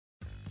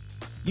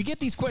You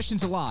get these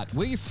questions a lot.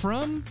 Where you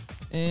from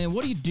and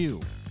what do you do?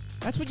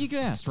 That's what you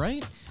get asked,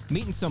 right?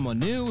 Meeting someone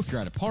new if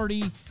you're at a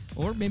party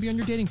or maybe on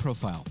your dating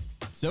profile.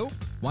 So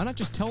why not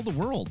just tell the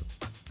world?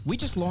 We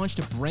just launched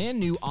a brand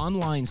new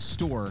online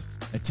store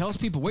that tells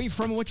people where you're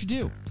from and what you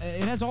do.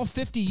 It has all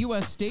 50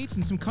 U.S. states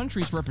and some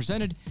countries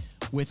represented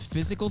with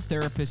physical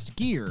therapist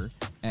gear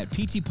at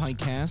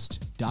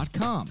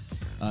ptpintcast.com.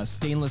 A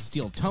stainless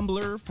steel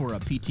tumbler for a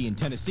PT in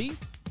Tennessee?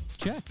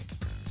 Check.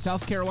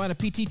 South Carolina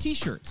PT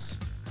t-shirts?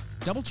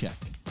 Double check.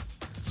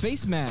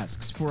 Face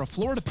masks for a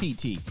Florida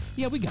PT?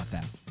 Yeah, we got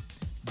that.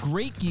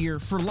 Great gear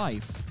for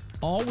life,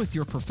 all with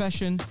your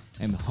profession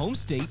and home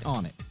state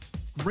on it.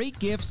 Great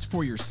gifts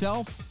for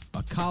yourself,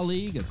 a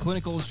colleague, a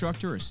clinical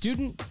instructor, a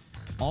student,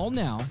 all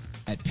now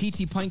at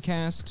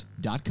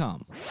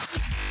ptpintcast.com.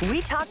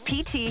 We talk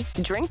PT,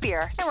 drink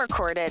beer, and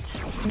record it.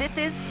 This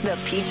is the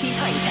PT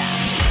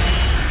Pintcast.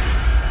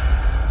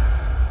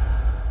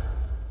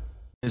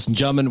 Ladies and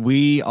gentlemen,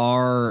 we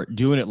are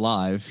doing it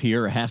live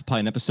here, a Half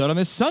Pint episode on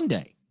this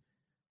Sunday,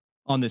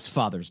 on this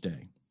Father's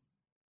Day.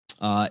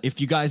 If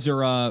you guys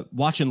are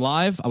watching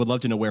live, I would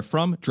love to know where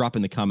from. Drop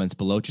in the comments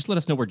below. Just let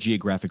us know where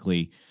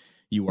geographically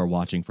you are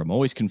watching from.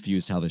 Always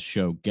confused how this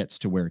show gets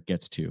to where it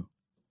gets to.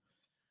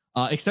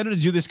 Excited to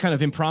do this kind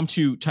of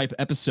impromptu type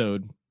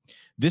episode.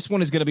 This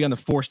one is going to be on the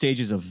 4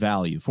 stages of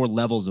value, 4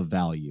 levels of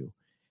value.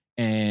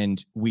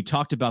 And we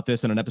talked about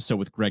this in an episode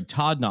with Greg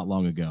Todd not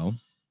long ago.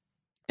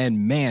 And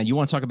man, you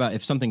want to talk about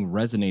if something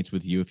resonates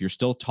with you, if you're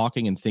still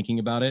talking and thinking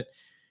about it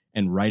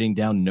and writing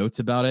down notes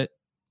about it,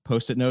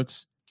 Post-it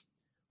notes,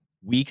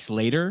 weeks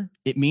later,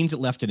 it means it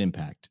left an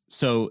impact.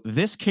 So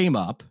this came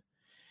up,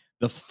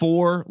 the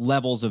 4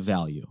 levels of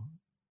value.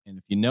 And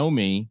if you know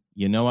me,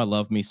 you know I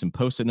love me some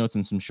Post-it notes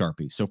and some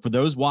Sharpies. So for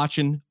those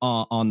watching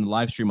on the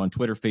live stream on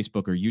Twitter,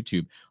 Facebook, or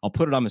YouTube, I'll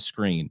put it on the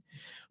screen.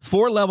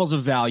 4 levels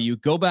of value.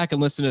 Go back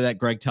and listen to that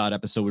Greg Todd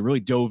episode. We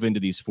really dove into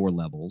these 4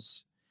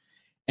 levels.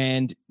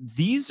 And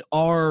these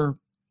are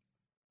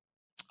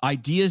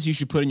ideas you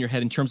should put in your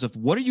head in terms of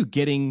what are you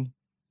getting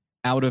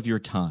out of your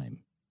time?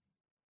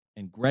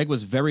 And Greg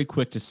was very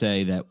quick to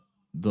say that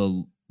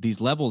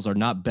these levels are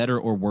not better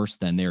or worse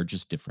than, they are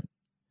just different.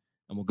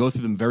 And we'll go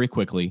through them very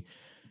quickly.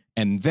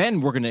 And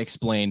then we're going to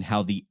explain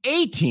how the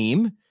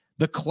A-Team,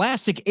 the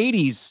classic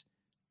 80s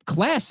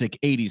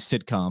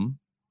sitcom,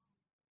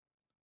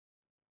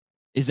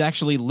 is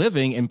actually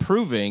living,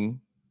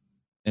 improving,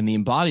 and the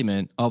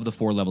embodiment of the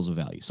 4 levels of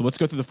value. So let's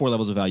go through the 4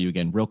 levels of value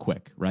again real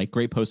quick, right?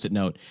 Great Post-it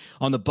note.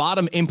 On the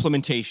bottom,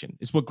 implementation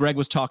is what Greg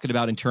was talking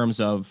about in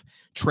terms of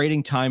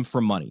trading time for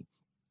money.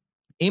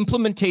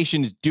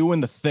 Implementation is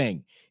doing the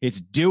thing. It's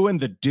doing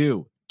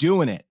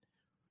it.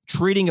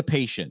 Treating a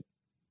patient,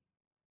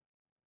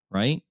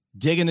 right?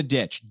 Digging a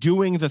ditch,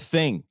 doing the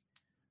thing,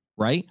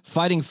 right?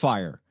 Fighting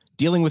fire,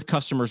 dealing with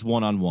customers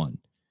one-on-one.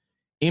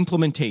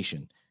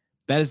 Implementation.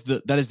 That is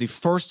the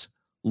first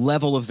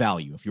level of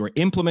value. If you're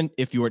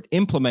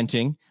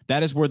implementing,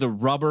 that is where the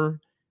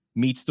rubber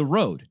meets the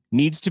road.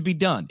 Needs to be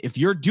done. If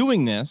you're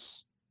doing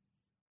this,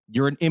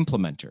 you're an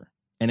implementer.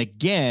 And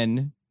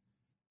again,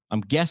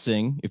 I'm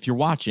guessing if you're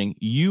watching,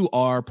 you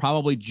are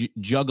probably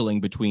juggling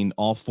between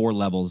all 4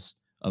 levels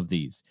of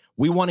these.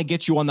 We want to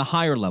get you on the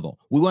higher level.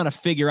 We want to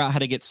figure out how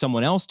to get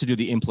someone else to do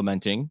the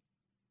implementing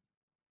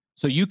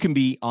so you can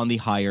be on the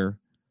higher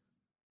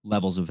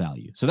levels of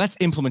value. So that's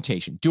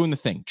implementation, doing the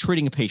thing,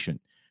 treating a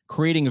patient,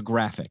 creating a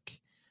graphic,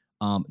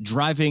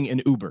 driving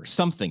an Uber,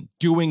 something,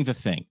 doing the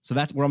thing. So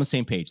we're on the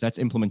same page. That's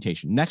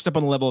implementation. Next up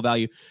on the level of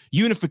value,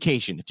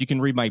 unification. If you can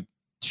read my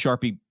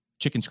Sharpie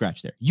chicken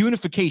scratch there.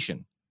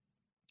 Unification.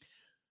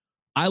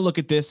 I look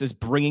at this as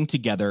bringing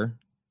together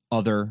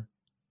other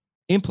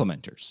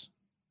implementers,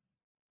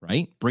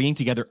 right? Bringing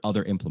together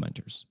other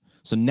implementers.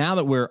 So now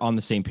that we're on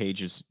the same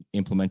page as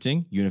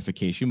implementing,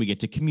 unification, we get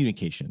to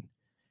communication.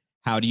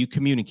 How do you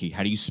communicate?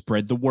 How do you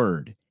spread the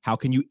word? How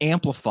can you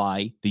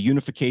amplify the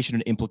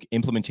unification and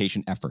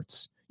implementation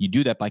efforts? You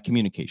do that by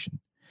communication.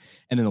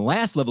 And then the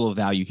last level of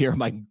value here,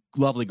 my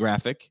lovely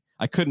graphic,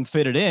 I couldn't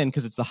fit it in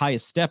because it's the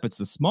highest step. It's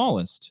the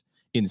smallest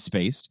in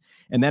space.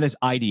 And that is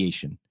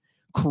ideation.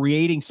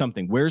 Creating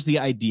something. Where's the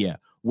idea?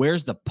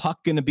 Where's the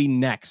puck going to be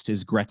next,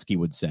 as Gretzky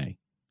would say?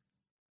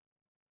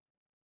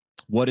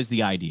 What is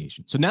the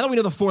ideation? So now that we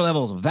know the 4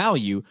 levels of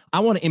value,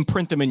 I want to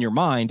imprint them in your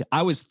mind.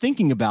 I was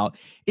thinking about,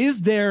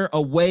 is there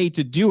a way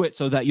to do it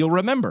so that you'll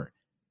remember?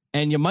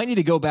 And you might need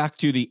to go back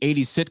to the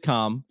 80s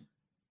sitcom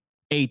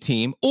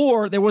A-Team,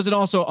 or there was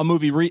also a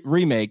movie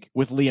remake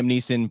with Liam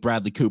Neeson,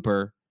 Bradley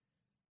Cooper,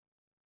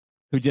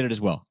 who did it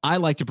as well. I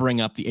like to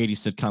bring up the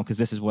 80s sitcom because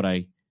this is what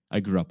I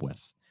grew up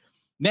with.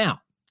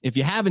 Now, if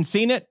you haven't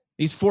seen it,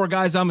 these 4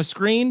 guys on the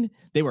screen,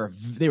 they were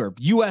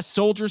U.S.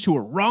 soldiers who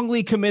were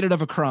wrongly committed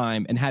of a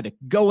crime and had to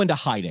go into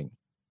hiding.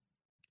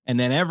 And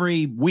then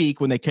every week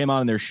when they came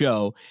on their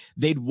show,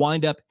 they'd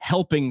wind up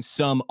helping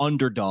some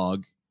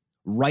underdog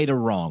right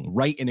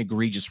an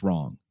egregious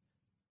wrong.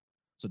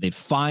 So they'd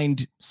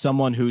find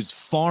someone whose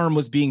farm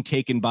was being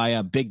taken by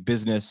a big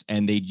business,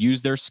 and they'd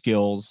use their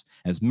skills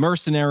as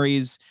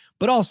mercenaries,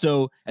 but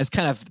also as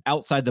kind of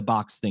outside the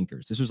box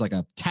thinkers. This was like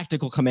a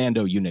tactical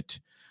commando unit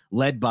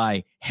led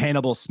by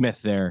Hannibal Smith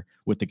there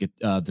with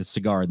the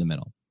cigar in the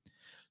middle.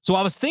 So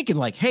I was thinking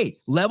like, hey,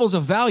 levels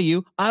of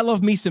value. I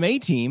love me some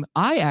A-Team.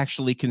 I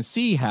actually can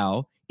see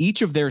how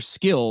each of their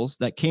skills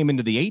that came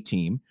into the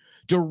A-Team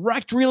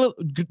directly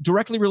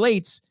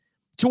relates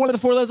to one of the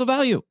 4 levels of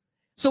value.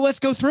 So let's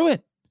go through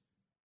it.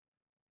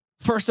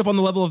 First up on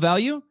the level of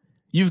value,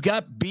 you've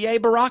got B.A.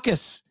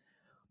 Baracus,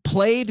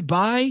 played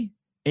by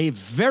a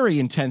very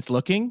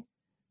intense-looking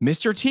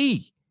Mr.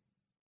 T,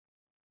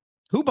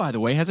 who, by the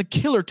way, has a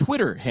killer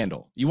Twitter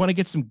handle. You want to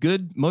get some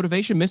good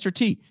motivation? Mr.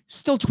 T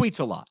still tweets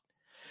a lot.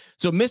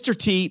 So Mr.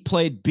 T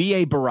played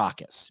B.A.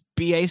 Baracus.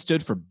 B.A.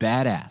 stood for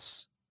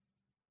badass.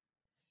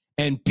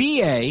 And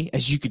B.A.,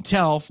 as you can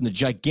tell from the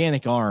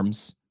gigantic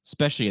arms,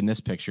 especially in this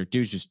picture,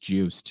 dude's just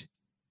juiced.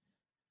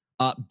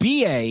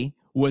 B.A.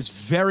 was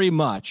very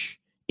much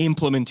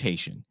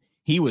implementation.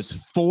 He was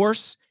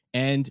force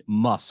and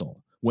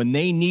muscle. When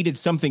they needed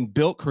something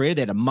built, created,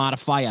 they had to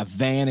modify a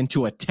van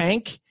into a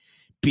tank.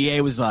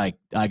 BA was like,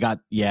 I got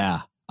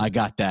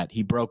that.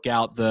 He broke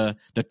out the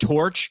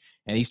torch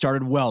and he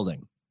started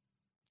welding.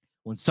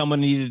 When someone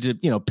needed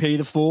to, pity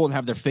the fool and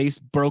have their face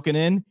broken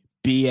in,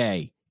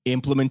 BA,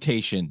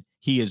 implementation.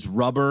 He is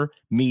rubber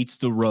meets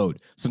the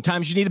road.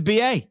 Sometimes you need a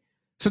BA.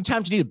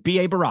 Sometimes you need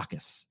a BA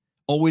Baracus.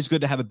 Always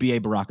good to have a BA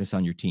Baracus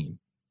on your team,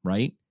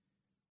 right?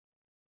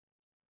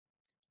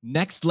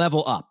 Next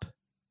level up,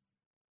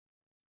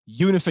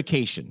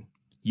 unification.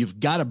 You've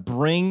got to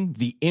bring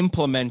the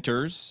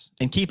implementers,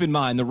 and keep in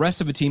mind, the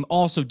rest of the team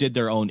also did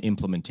their own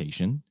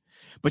implementation,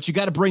 but you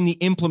got to bring the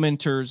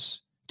implementers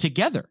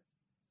together.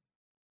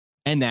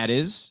 And that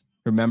is,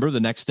 remember, the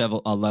next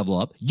level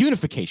up,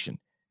 unification.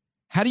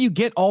 How do you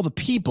get all the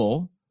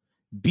people?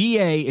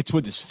 BA, it's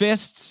with his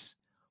fists.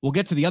 We'll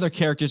get to the other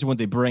characters and what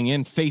they bring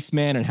in,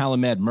 Faceman and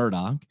Howlin'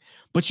 Murdoch,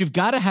 but you've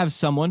got to have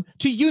someone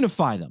to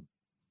unify them.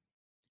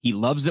 He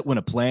loves it when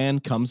a plan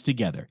comes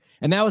together.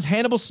 And that was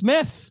Hannibal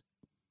Smith.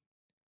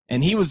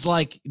 And he was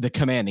like the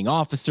commanding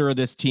officer of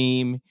this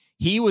team.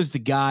 He was the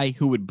guy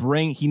who would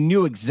he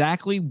knew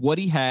exactly what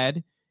he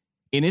had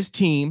in his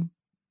team.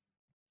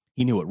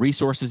 He knew what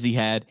resources he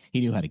had.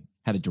 He knew how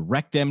to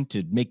direct them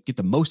to get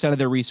the most out of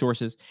their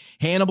resources.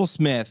 Hannibal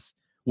Smith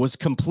was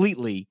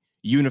completely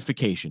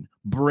unification.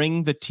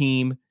 Bring the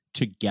team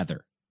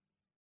together.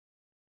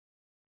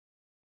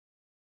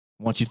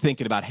 I want you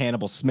thinking about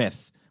Hannibal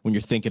Smith when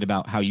you're thinking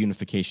about how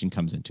unification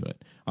comes into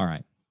it. All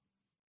right.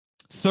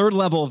 Third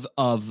level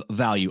of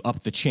value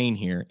up the chain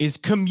here is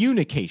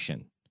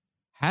communication.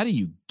 How do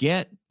you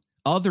get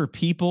other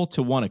people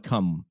to want to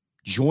come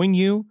join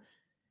you?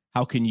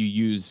 How can you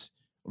use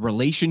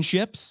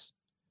relationships?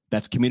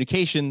 That's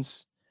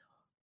communications,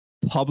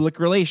 public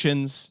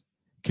relations,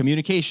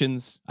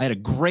 communications. I had a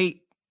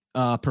great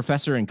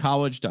professor in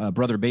college,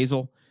 Brother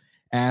Basil,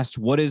 asked,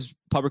 what is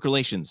public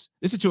relations?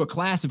 This is to a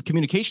class of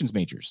communications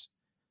majors.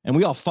 And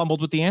we all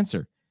fumbled with the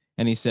answer.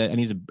 And he said, and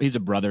he's a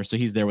brother, so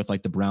he's there with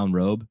like the brown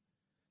robe.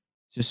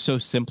 Just so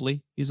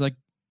simply, he's like,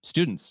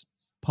 students,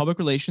 public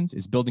relations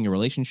is building a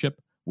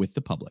relationship with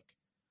the public.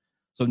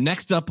 So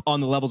next up on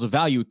the levels of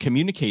value,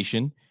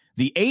 communication,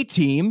 the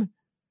A-Team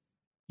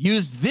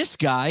used this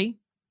guy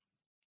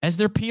as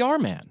their PR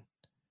man.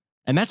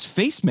 And that's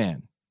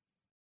Faceman.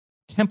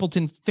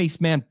 Templeton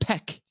Faceman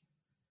Peck.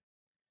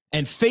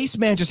 And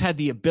Faceman just had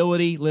the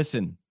ability,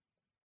 listen,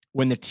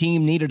 when the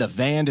team needed a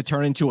van to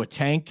turn into a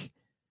tank,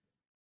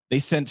 they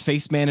sent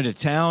Faceman into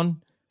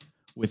town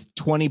with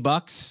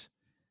 $20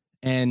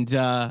 and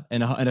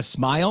a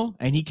smile,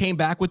 and he came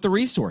back with the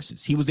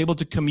resources. He was able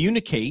to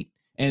communicate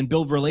and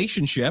build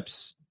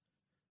relationships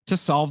to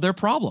solve their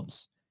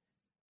problems.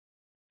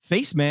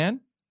 Faceman,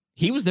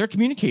 he was their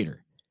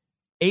communicator,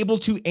 able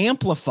to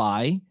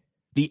amplify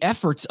the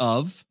efforts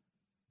of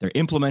their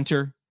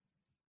implementer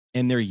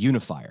and their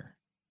unifier.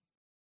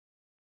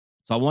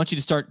 So I want you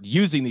to start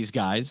using these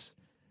guys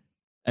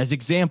as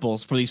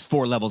examples for these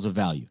 4 levels of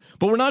value.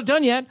 But we're not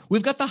done yet.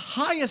 We've got the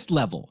highest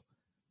level.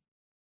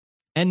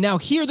 And now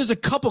here, there's a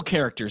couple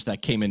characters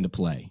that came into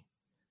play.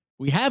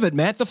 We have it,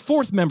 Matt, the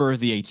 4th member of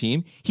the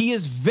A-Team. He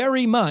is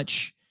very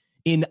much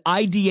in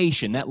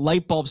ideation. That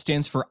light bulb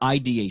stands for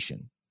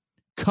ideation.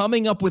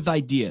 Coming up with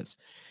ideas.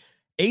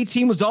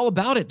 A-Team was all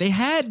about it. They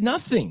had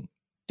nothing.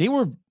 They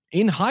were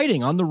in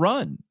hiding on the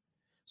run.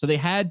 So they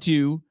had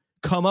to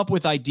come up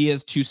with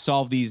ideas to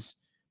solve these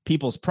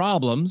people's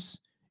problems.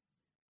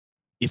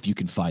 If you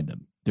can find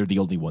them, they're the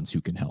only ones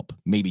who can help.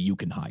 Maybe you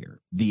can hire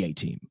the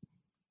A-Team.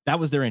 That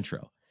was their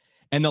intro.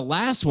 And the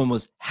last one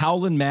was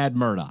Howlin' Mad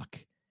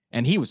Murdoch.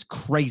 And he was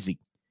crazy.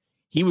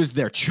 He was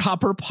their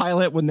chopper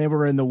pilot when they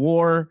were in the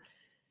war.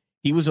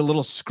 He was a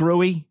little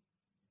screwy,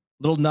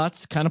 little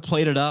nuts, kind of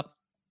played it up.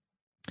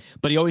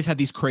 But he always had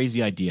these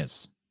crazy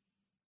ideas.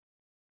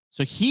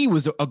 So he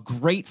was a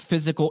great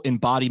physical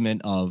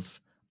embodiment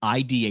of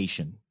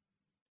ideation.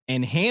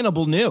 And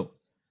Hannibal knew.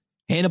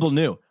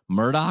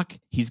 Murdoch,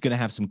 he's going to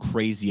have some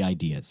crazy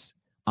ideas.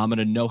 I'm going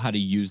to know how to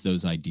use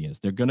those ideas.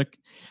 I'm going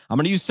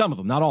to use some of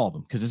them, not all of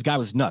them, because this guy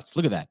was nuts.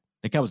 Look at that.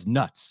 That guy was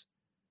nuts.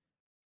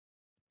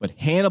 But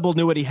Hannibal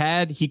knew what he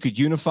had. He could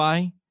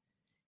unify.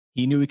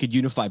 He knew he could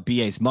unify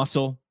BA's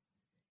muscle.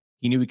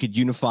 He knew he could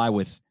unify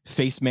with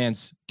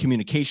Faceman's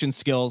communication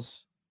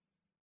skills.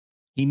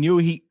 He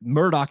knew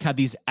Murdoch had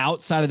these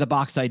outside of the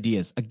box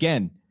ideas.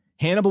 Again,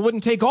 Hannibal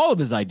wouldn't take all of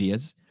his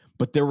ideas,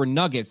 but there were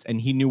nuggets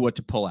and he knew what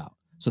to pull out.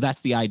 So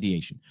that's the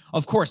ideation.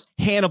 Of course,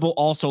 Hannibal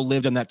also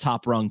lived on that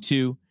top rung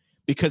too,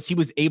 because he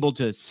was able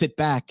to sit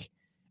back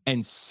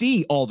and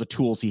see all the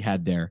tools he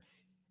had there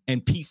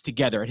and piece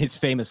together. And his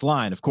famous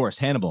line, of course,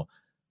 Hannibal,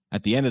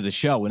 at the end of the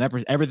show, when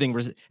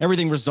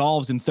everything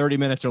resolves in 30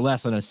 minutes or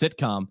less on a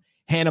sitcom,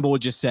 Hannibal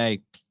would just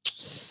say,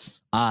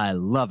 I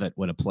love it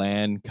when a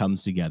plan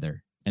comes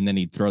together. And then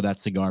he'd throw that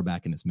cigar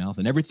back in his mouth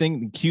and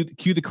everything, cue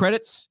the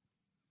credits,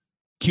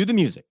 cue the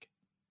music.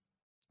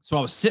 So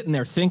I was sitting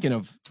there thinking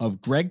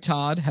of Greg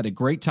Todd, had a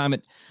great time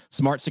at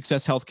Smart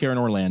Success Healthcare in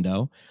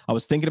Orlando. I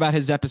was thinking about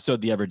his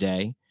episode the other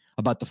day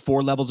about the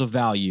 4 levels of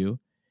value.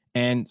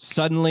 And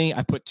suddenly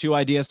I put 2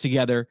 ideas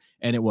together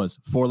and it was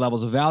 4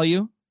 levels of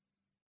value.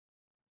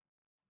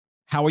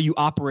 How are you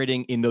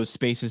operating in those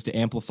spaces to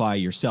amplify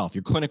yourself,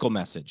 your clinical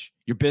message,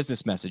 your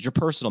business message, your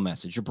personal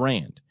message, your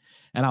brand?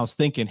 And I was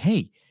thinking,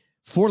 hey,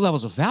 4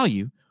 levels of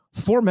value,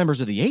 4 members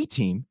of the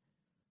A-team,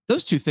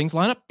 those 2 things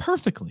line up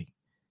perfectly.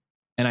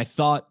 And I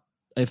thought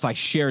if I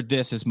shared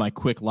this as my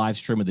quick live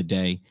stream of the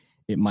day,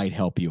 it might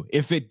help you.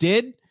 If it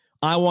did,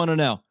 I want to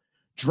know.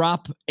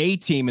 Drop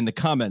A-team in the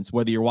comments,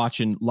 whether you're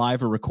watching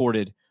live or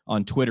recorded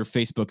on Twitter,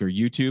 Facebook, or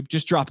YouTube.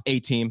 Just drop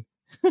A-team.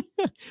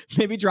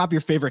 Maybe drop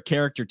your favorite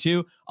character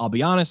too. I'll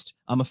be honest,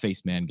 I'm a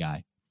Faceman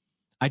guy.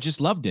 I just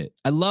loved it.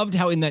 I loved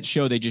how in that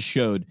show they just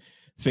showed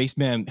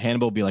Faceman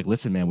Hannibal be like,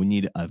 listen, man, we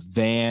need a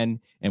van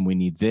and we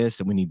need this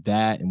and we need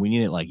that and we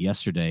need it like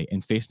yesterday.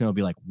 And Faceman would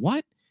be like,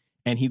 what?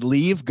 And he'd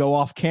leave, go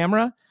off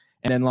camera.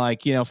 And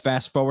then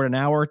fast forward an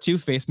hour or 2,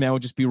 Faceman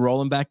would just be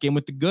rolling back in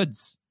with the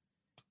goods.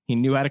 He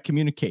knew how to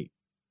communicate.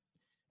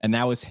 And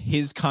that was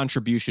his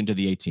contribution to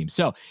the A-team.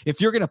 So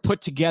if you're going to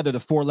put together the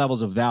 4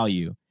 levels of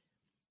value,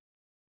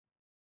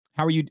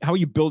 how are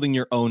you building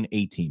your own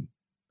A-team?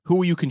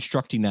 Who are you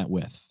constructing that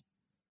with?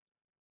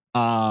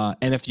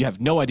 And if you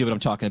have no idea what I'm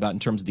talking about in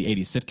terms of the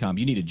 80s sitcom,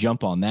 you need to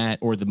jump on that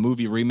or the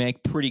movie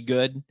remake. Pretty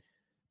good.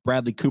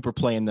 Bradley Cooper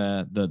playing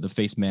the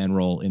Faceman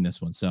role in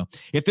this one. So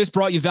if this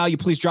brought you value,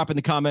 please drop in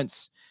the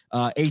comments,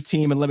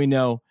 A-team, and let me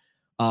know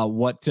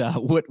what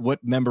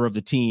member of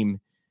the team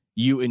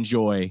you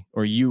enjoy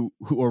or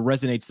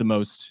resonates the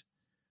most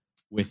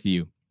with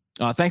you.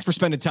 Thanks for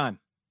spending time.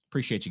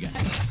 Appreciate you guys.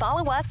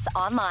 Follow us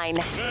online.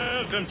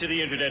 Welcome to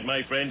the internet,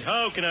 my friend.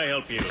 How can I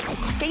help you?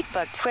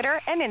 Facebook, Twitter,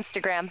 and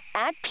Instagram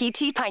at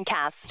PT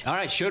Pintcast. All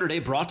right, show today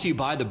brought to you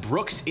by the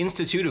Brooks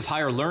Institute of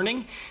Higher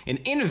Learning, an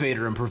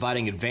innovator in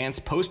providing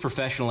advanced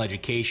post-professional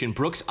education.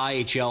 Brooks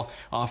IHL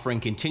offering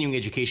continuing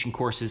education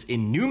courses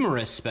in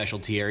numerous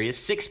specialty areas,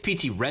 6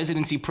 PT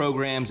residency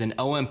programs, an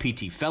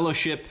OMPT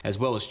fellowship, as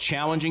well as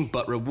challenging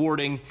but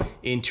rewarding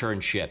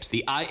internships.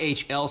 The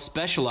IHL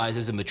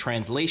specializes in the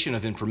translation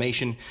of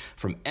information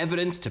from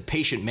evidence to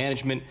patient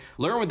management.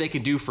 Learn what they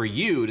can do for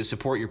you to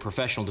support your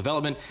professional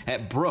development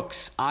at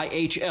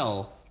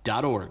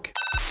brooksihl.org.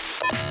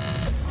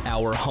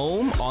 Our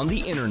home on the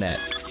internet.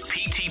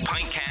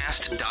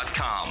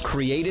 PTPintcast.com.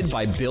 Created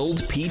by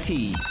Build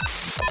PT.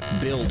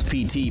 Build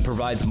PT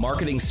provides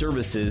marketing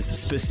services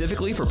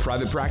specifically for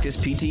private practice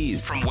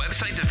PTs. From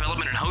website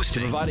development and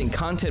hosting, providing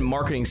content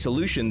marketing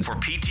solutions for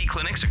PT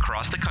clinics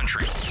across the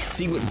country.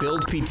 See what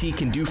Build PT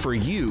can do for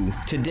you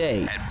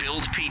today at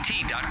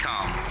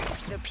buildpt.com.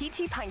 The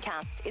PT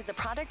Pintcast is a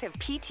product of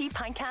PT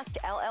Pintcast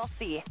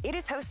LLC. It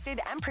is hosted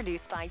and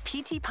produced by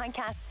PT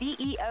Pintcast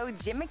CEO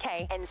Jim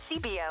McKay and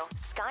CBO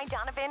Sky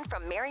Donovan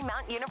from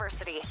Marymount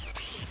University.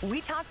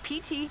 We talk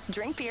PT,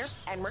 drink beer,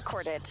 and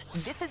record it.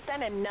 This has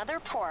been another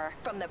pour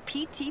from the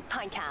PT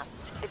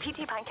Pintcast. The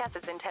PT Pintcast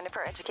is intended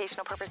for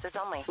educational purposes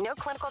only. No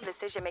clinical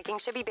decision making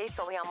should be based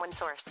solely on one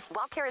source.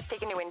 While care is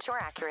taken to ensure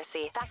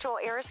accuracy, factual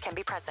errors can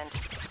be present.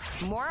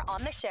 More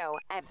on the show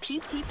at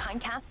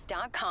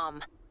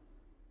ptpintcast.com.